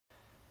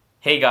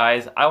Hey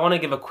guys, I want to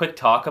give a quick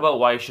talk about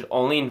why you should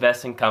only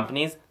invest in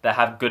companies that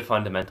have good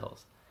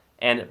fundamentals.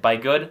 And by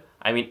good,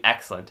 I mean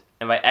excellent.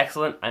 And by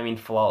excellent, I mean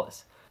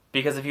flawless.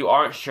 Because if you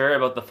aren't sure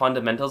about the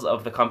fundamentals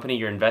of the company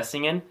you're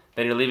investing in,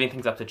 then you're leaving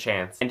things up to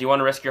chance. And do you want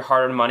to risk your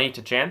hard-earned money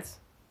to chance?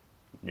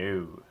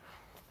 No.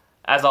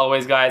 As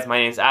always guys, my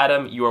name is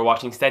Adam, you are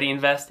watching Steady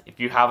Invest. If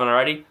you haven't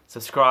already,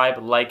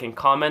 subscribe, like, and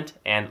comment,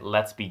 and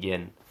let's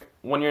begin.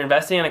 When you're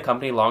investing in a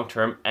company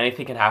long-term,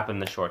 anything can happen in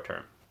the short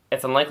term.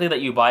 It's unlikely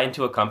that you buy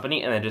into a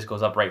company and it just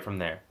goes up right from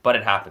there, but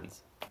it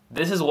happens.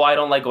 This is why I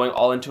don't like going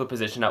all into a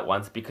position at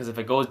once, because if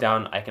it goes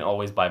down, I can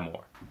always buy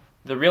more.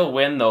 The real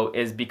win though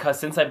is because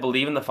since I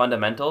believe in the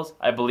fundamentals,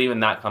 I believe in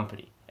that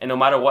company. And no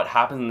matter what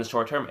happens in the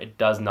short term, it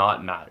does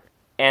not matter.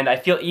 And I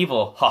feel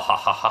evil, ha ha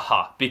ha ha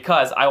ha,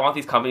 because I want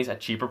these companies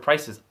at cheaper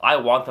prices. I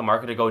want the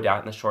market to go down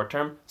in the short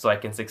term so I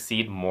can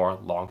succeed more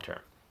long term.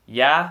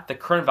 Yeah, the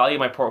current value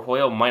of my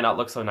portfolio might not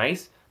look so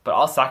nice, but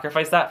I'll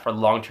sacrifice that for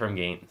long-term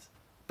gains.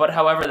 But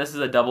however, this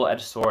is a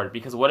double-edged sword,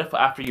 because what if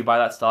after you buy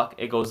that stock,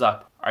 it goes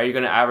up? Are you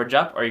going to average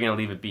up, or are you going to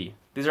leave it be?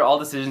 These are all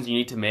decisions you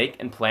need to make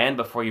and plan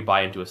before you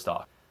buy into a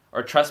stock.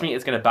 Or trust me,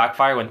 it's going to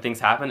backfire when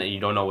things happen and you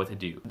don't know what to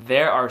do.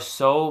 There are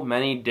so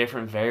many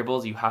different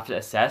variables you have to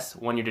assess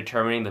when you're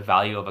determining the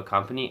value of a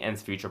company and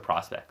its future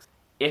prospects.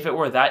 If it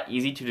were that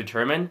easy to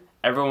determine,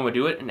 everyone would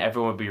do it and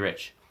everyone would be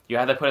rich. You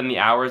have to put in the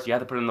hours, you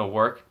have to put in the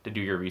work to do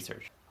your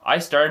research. I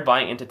started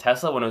buying into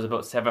Tesla when it was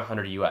about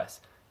 700 US.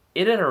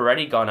 It had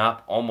already gone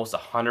up almost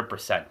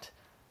 100%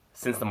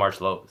 since the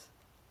March lows.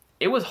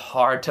 It was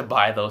hard to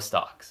buy those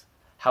stocks.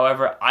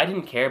 However, I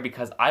didn't care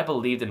because I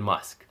believed in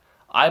Musk.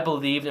 I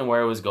believed in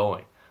where it was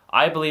going.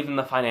 I believed in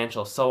the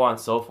financials, so on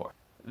and so forth.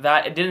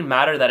 That it didn't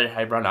matter that it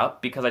had run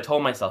up because I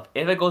told myself,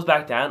 if it goes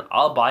back down,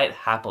 I'll buy it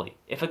happily.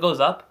 If it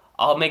goes up,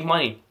 I'll make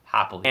money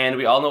happily. And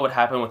we all know what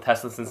happened with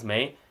Tesla since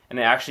May, and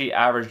it actually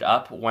averaged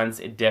up once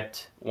it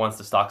dipped, once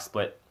the stock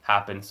split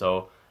happened.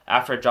 So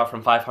after it dropped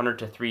from 500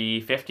 to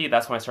 350,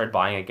 that's when I started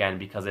buying again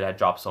because it had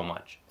dropped so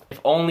much. If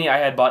only I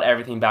had bought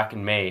everything back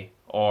in May,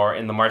 or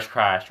in the March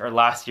crash, or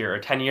last year, or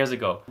 10 years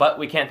ago. But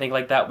we can't think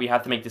like that. We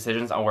have to make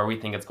decisions on where we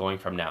think it's going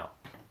from now.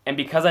 And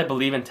because I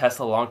believe in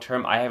Tesla long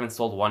term, I haven't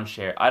sold one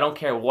share. I don't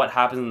care what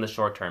happens in the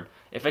short term.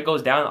 If it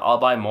goes down, I'll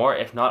buy more.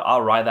 If not,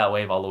 I'll ride that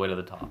wave all the way to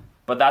the top.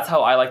 But that's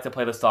how I like to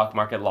play the stock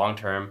market long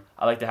term.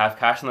 I like to have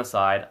cash on the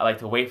side. I like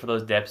to wait for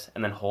those dips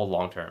and then hold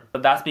long term.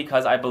 But that's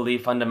because I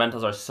believe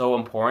fundamentals are so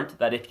important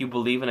that if you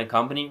believe in a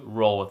company,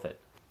 roll with it.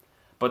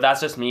 But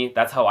that's just me.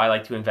 That's how I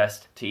like to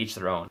invest, to each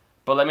their own.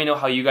 But let me know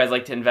how you guys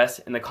like to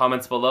invest in the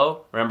comments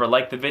below. Remember,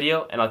 like the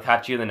video, and I'll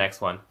catch you in the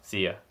next one.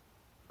 See ya.